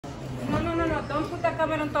no, don't put that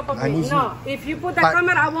camera on top of me. No, if you put that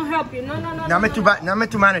camera, I won't help you. No. Now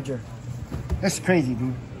to manager. That's crazy,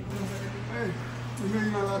 dude. Hey, you know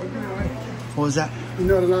you're not allowed to do that, right? What was that? You're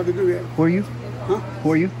not allowed to do that. Who are you? Huh?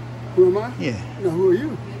 Who are you? Who am I? Yeah. No, who are you?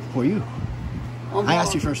 Who are you? I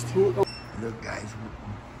asked you first. Look, guys,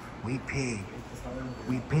 we pay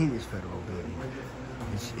this federal building.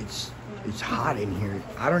 It's hot in here.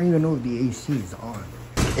 I don't even know if the AC is on.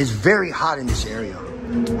 It's very hot in this area.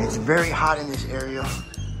 It's very hot in this area.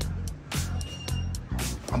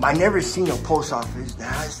 I never seen a post office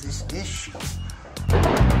that has this issue.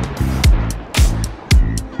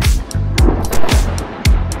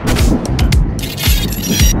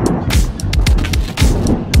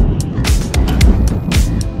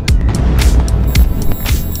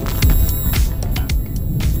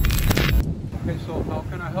 okay, so how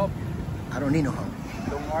can I help you? I don't need no help.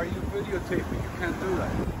 Then why are you videotaping? You can't do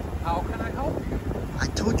that. How can I help you? I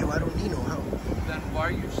told you I don't need no help. Then why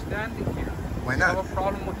are you standing here? Why Do not? you have a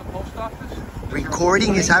problem with the post office?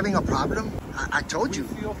 Recording is having a problem? I told you. You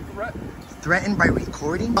feel threatened. Threatened by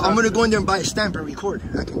recording? I'm gonna go in there and buy a stamp and record.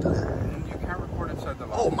 I can do that. And you can't record inside the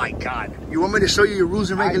Oh my God. You want me to show you your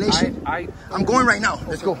rules and regulations? I'm going right now.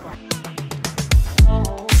 Let's go.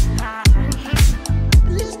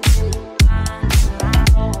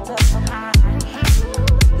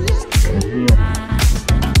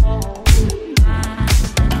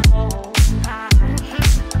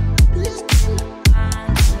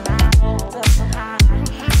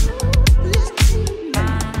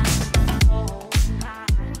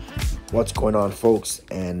 What's going on, folks?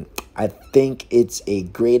 And I think it's a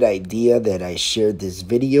great idea that I shared this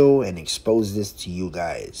video and exposed this to you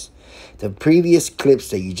guys. The previous clips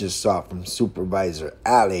that you just saw from Supervisor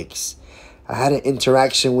Alex, I had an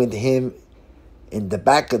interaction with him in the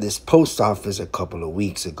back of this post office a couple of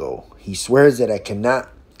weeks ago. He swears that I cannot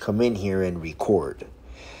come in here and record.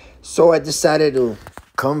 So I decided to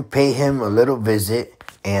come pay him a little visit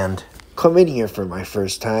and come in here for my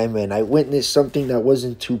first time, and I witnessed something that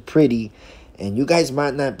wasn't too pretty and you guys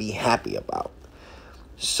might not be happy about.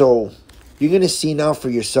 So you're gonna see now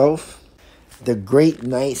for yourself the great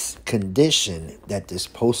nice condition that this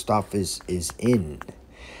post office is in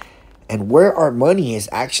and where our money is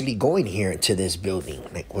actually going here into this building,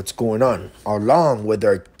 like what's going on, along with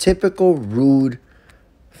our typical rude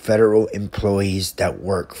federal employees that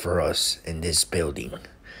work for us in this building.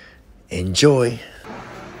 Enjoy.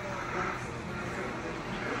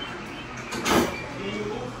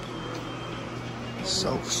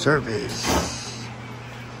 Self-service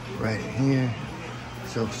right here.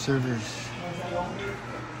 Self-service.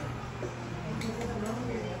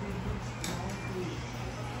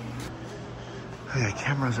 I got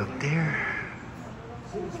cameras up there.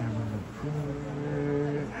 Cameras up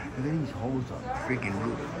there. Look at these holes on the freaking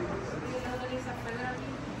roof.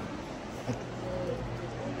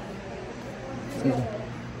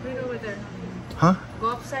 Read over there. Huh? Go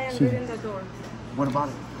upside and read in the door. What about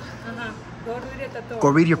it? Go read at the door. Go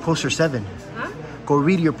read your poster 7. Huh? Go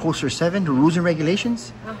read your poster 7, the rules and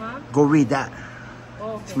regulations. Go read that.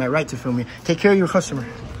 Oh, okay. It's my right to film you. Take care of your customer.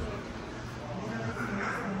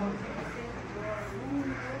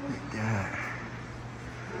 Like that.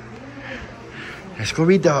 Let's go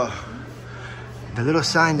read the little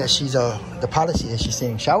sign that she's the policy that she's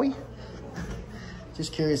saying, shall we?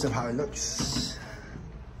 Just curious of how it looks.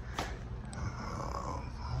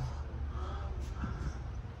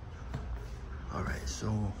 All right,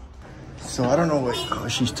 so I don't know what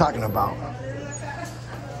she's talking about.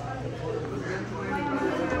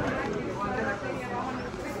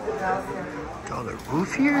 Oh, the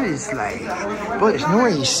roof here is like, but there's no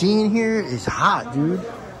AC in here. It's hot, dude.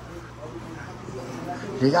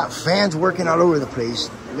 They got fans working all over the place.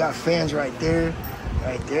 We got fans right there,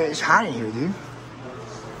 right there. It's hot in here, dude.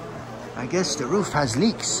 I guess the roof has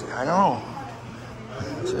leaks. I don't know.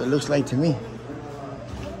 That's what it looks like to me.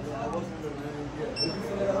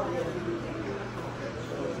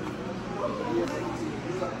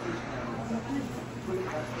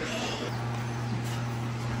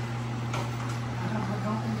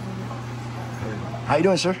 How you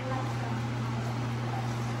doing, sir?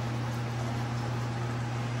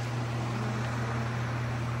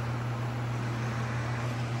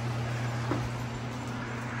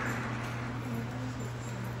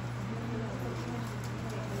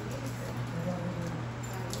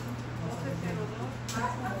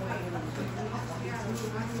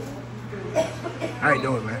 How you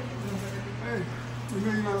doing, man? Hey, you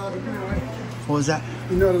know you're not allowed to do that, right? What was that?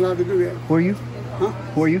 You're not allowed to do that. Who are you? Huh?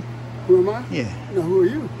 Who are you? Who am I? Yeah. No, who are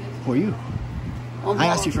you? Who are you? I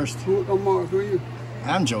asked you first. I'm Mark. Who are you?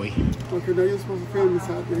 I'm Joey. Okay, now you're supposed to film this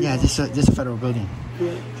out there. Yeah, this is a federal building.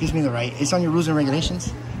 Yeah. Gives me the right. It's on your rules and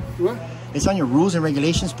regulations. What? It's on your rules and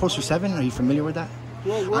regulations, Poster 7. Are you familiar with that?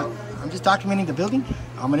 What? I'm just documenting the building.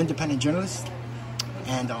 I'm an independent journalist,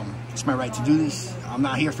 and it's my right to do this. I'm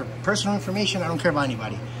not here for personal information. I don't care about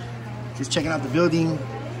anybody. Just checking out the building,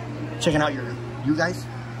 checking out you guys.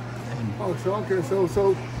 Oh, so okay,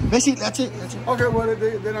 so basically that's it. Okay, well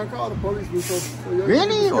they don't call the policeman. So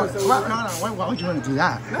really? No. Why would you want to do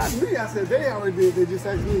that? Not me. I said they already did. They just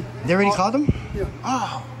asked me. They already called them? Yeah.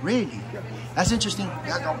 Oh, really? Yeah. That's interesting.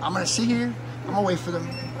 I'm gonna sit here. I'm gonna wait for them.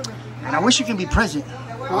 And I wish you can be present.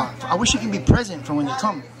 I wish you can be present for when they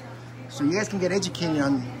come, so you guys can get educated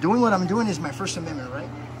on doing what I'm doing. Is my First Amendment, right?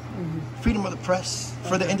 Freedom of the press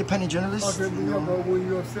for the independent journalists. Okay, but when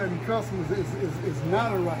you're upsetting customers, it's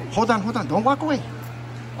not a right. Hold on. Don't walk away.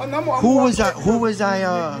 Oh, no, Who was I?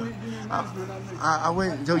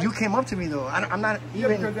 So you came up to me though. I'm not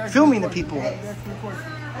even filming the people.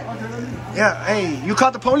 Yeah. Hey, you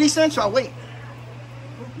called the police then, so I'll wait.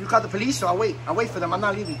 You called the police, so I'll wait. I'll wait for them. I'm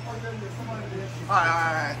not leaving. All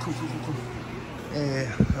right. Cool.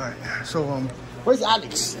 Yeah. All right. So where's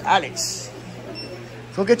Alex? Alex.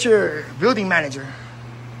 Go get your building manager.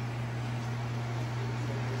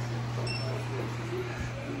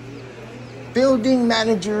 Building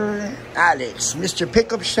manager Alex, Mr.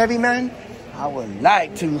 Pickup Chevy Man. I would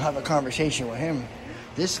like to have a conversation with him.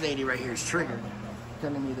 This lady right here is triggered,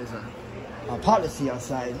 telling me there's a policy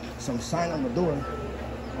outside, some sign on the door.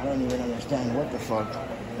 I don't even understand what the fuck,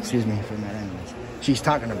 excuse me for my language, she's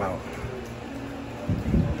talking about.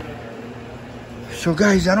 So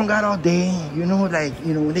guys, I don't got all day,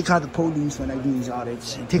 when they call the police when I do these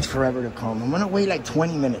audits, it takes forever to come. I'm gonna wait like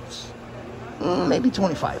 20 minutes, maybe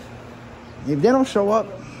 25. If they don't show up,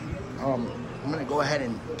 I'm gonna go ahead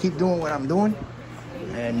and keep doing what I'm doing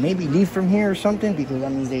and maybe leave from here or something, because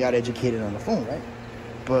that means they got educated on the phone, right?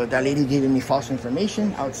 But that lady giving me false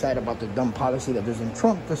information outside about the dumb policy that doesn't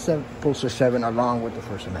trump the Poster 7 along with the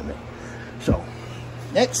First Amendment. So,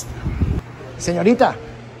 next. Señorita,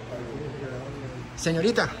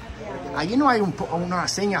 allí no hay una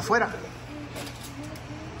seña afuera.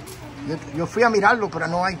 Yo fui a mirarlo, pero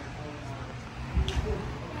no hay.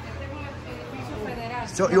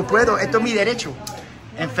 Yo puedo, esto es mi derecho.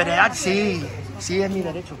 En federal, sí es mi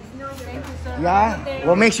derecho. Yeah,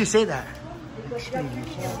 what makes you say that?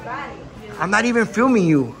 I'm not even filming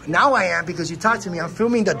you. Now I am, because you talked to me. I'm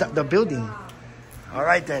filming the building. All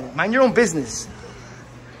right then, mind your own business.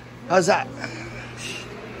 How's that?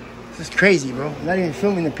 This is crazy, bro. I'm not even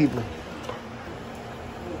filming the people.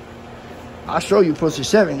 I'll show you Poster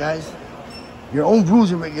 7, guys. Your own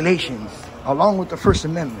rules and regulations, along with the First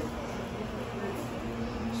Amendment.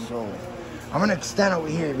 So, I'm gonna stand over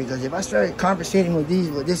here, because if I start conversating with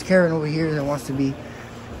this Karen over here that wants to be,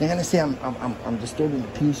 they're gonna say I'm disturbing the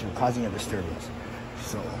peace or causing a disturbance.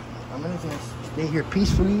 So, I'm gonna just stay here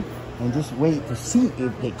peacefully and just wait to see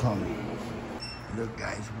if they come. Look,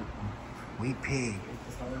 guys, we pay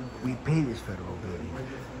this federal building.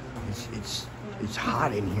 It's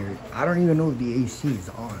hot in here. I don't even know if the AC is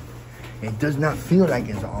on. It does not feel like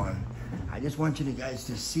it's on. I just want you guys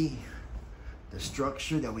to see the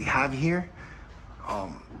structure that we have here.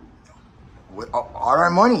 All our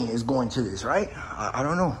money is going to this, right? I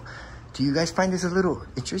don't know. Do you guys find this a little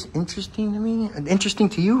interesting to me? Interesting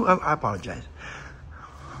to you? I apologize.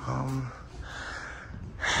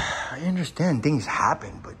 I understand things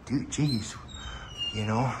happen, but dude, geez,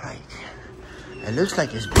 it looks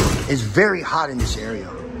like it's very hot in this area.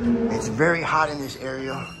 It's very hot in this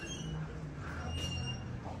area.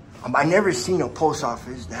 I've never seen a post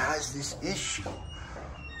office that has this issue.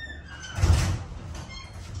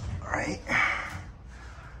 Right?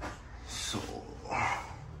 So,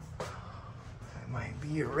 it might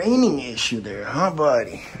be a raining issue there, huh,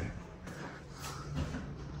 buddy?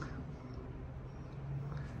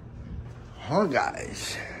 Huh,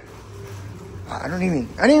 guys? I didn't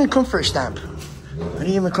even come for a stamp. I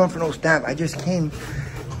didn't even come for no stamp. I just came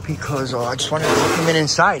because I just wanted to document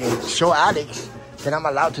inside and show Alex that I'm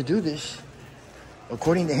allowed to do this.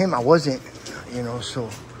 According to him, I wasn't, so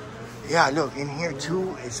yeah, look, in here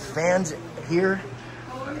too, it's fans here.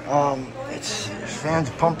 It's fans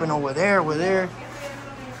pumping over there.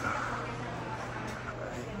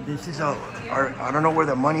 This is I don't know where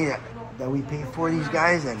the money that we pay for these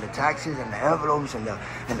guys, and the taxes and the envelopes and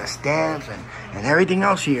the stamps and everything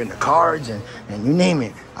else here, and the cards and you name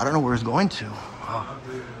it. I don't know where it's going to.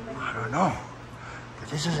 I don't know. But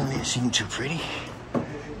this doesn't seem too pretty.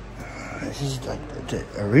 This is like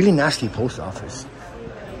a really nasty post office.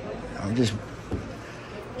 I'm just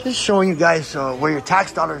Just showing you guys where your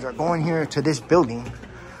tax dollars are going here to this building,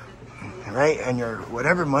 right? And your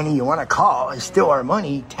whatever money you want to call is still our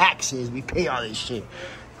money. Taxes, we pay all this shit,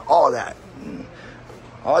 all that,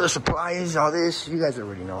 all the supplies, all this. You guys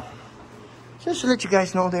already know. Just to let you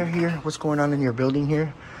guys know they're here, what's going on in your building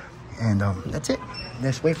here, and that's it.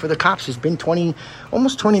 Let's wait for the cops. It's been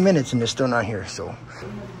almost 20 minutes, and they're still not here. So.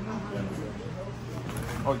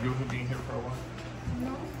 Oh, you've been here for a while?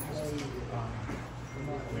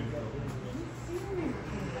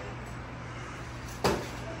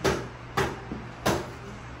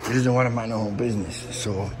 This isn't one of my own business,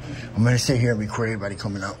 so I'm gonna sit here and record everybody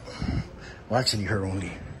coming out. Well, actually, her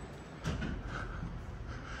only.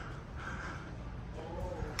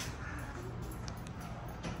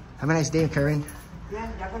 Have a nice day, Karen.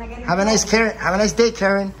 Have a nice day,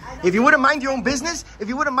 Karen. If you wouldn't mind your own business, I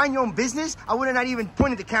would have not even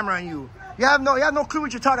pointed the camera on you. You have no clue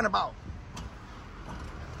what you're talking about.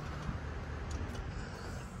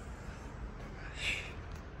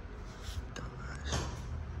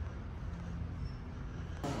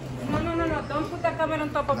 No. Don't put the camera on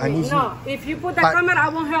top of me. No. If you put the camera, I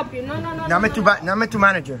won't help you. No. Now I'm to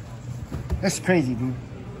manager. That's crazy, dude.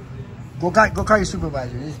 Go call your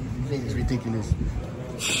supervisor. This thing is ridiculous.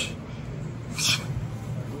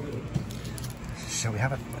 Shall we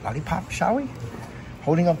have a lollipop, shall we?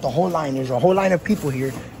 Holding up the whole line. There's a whole line of people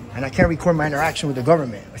here, and I can't record my interaction with the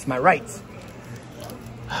government. It's my rights.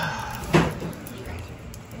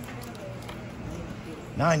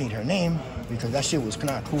 Now I need her name, because that shit was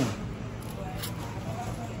kind of cool.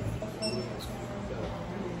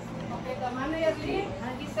 Okay, the manager leave,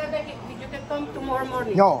 and he said that you can come tomorrow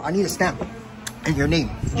morning. No, I need a stamp and your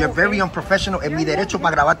name. You're very unprofessional. Es mi derecho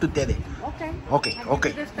para grabarte ustedes. Okay.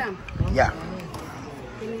 The stamp. Yeah.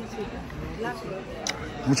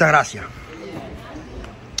 Muchas gracias.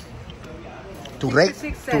 Tu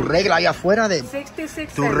regla allá afuera de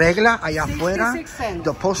 66 tu cents. regla allá afuera 66 cents.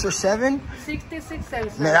 the poster 7 66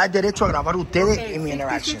 cents. me da el derecho a grabar ustedes Okay, en mi 66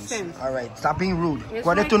 interactions. cents. All right, stop being rude. It's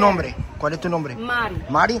 ¿Cuál es right tu there. nombre? ¿Cuál es tu nombre? Mari.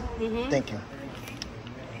 Mari? Mhm. Thank you.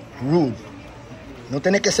 Rude. No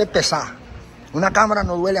tienes que ser pesada. Una cámara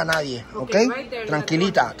no duele a nadie, ¿ok? Okay, right there,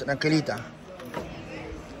 Tranquilita.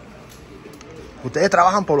 Ustedes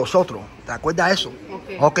trabajan por los otros, ¿te acuerdas de eso?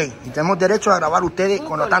 Ok, y tenemos derecho a grabar ustedes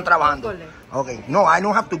cuando están trabajando. Google it. Ok, no, I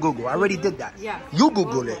don't have to Google, I already did that. Yeah. You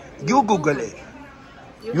Google it. You Google it.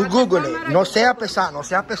 No sea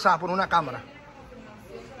pesada por una cámara.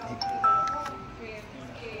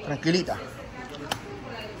 Tranquilita.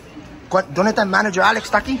 ¿Dónde está el manager? ¿Alex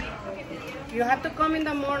está aquí? You have to come in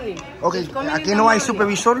the morning. Ok, Just come in aquí the no hay morning.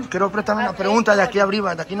 supervisor. Quiero prestarme una pregunta de aquí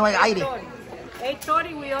arriba. De aquí no hay aire.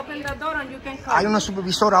 8:30 we open the door and you can come. Hay una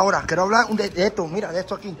supervisora ahora. Quiero hablar de esto. Mira, de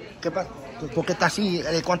esto aquí. ¿Qué pasa? ¿Por qué está así?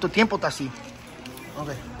 ¿De cuánto tiempo está así? Ok,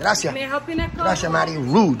 gracias. May I help you in a call? Gracias, Mari.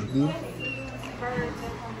 Rude, dude.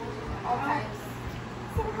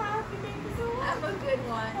 Have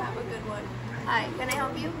a good one. Hi, can I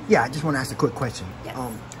help you? Yeah, I just want to ask a quick question. Yes.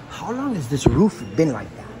 How long has this roof been like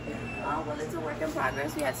that? Well, it's a work in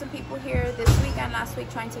progress. We had some people here this week and last week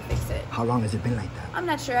trying to fix it. How long has it been like that? I'm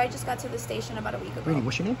not sure. I just got to the station about a week ago. Really,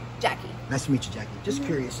 what's your name? Jackie. Nice to meet you, Jackie. Just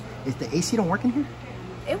curious, is the AC don't work in here?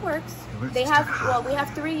 It works. works? They It's have, kinda hot. well, we have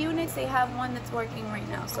 3 units. They have one that's working right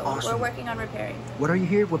now. So Awesome. we're working on repairing. What are you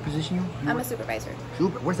here? What position you? I'm a supervisor.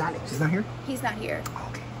 Super. Where's Alex? He's not here? He's not here. Oh,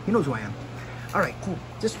 okay. He knows who I am. All right, cool.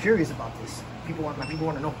 Just curious about this. My people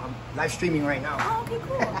want to know. I'm live streaming right now. Oh, okay,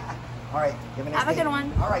 cool. All right. You have a nice Have a day. good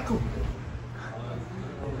one. All right, cool.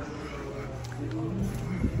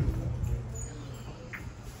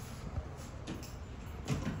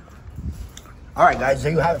 All right, guys.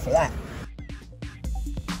 There you have it for that.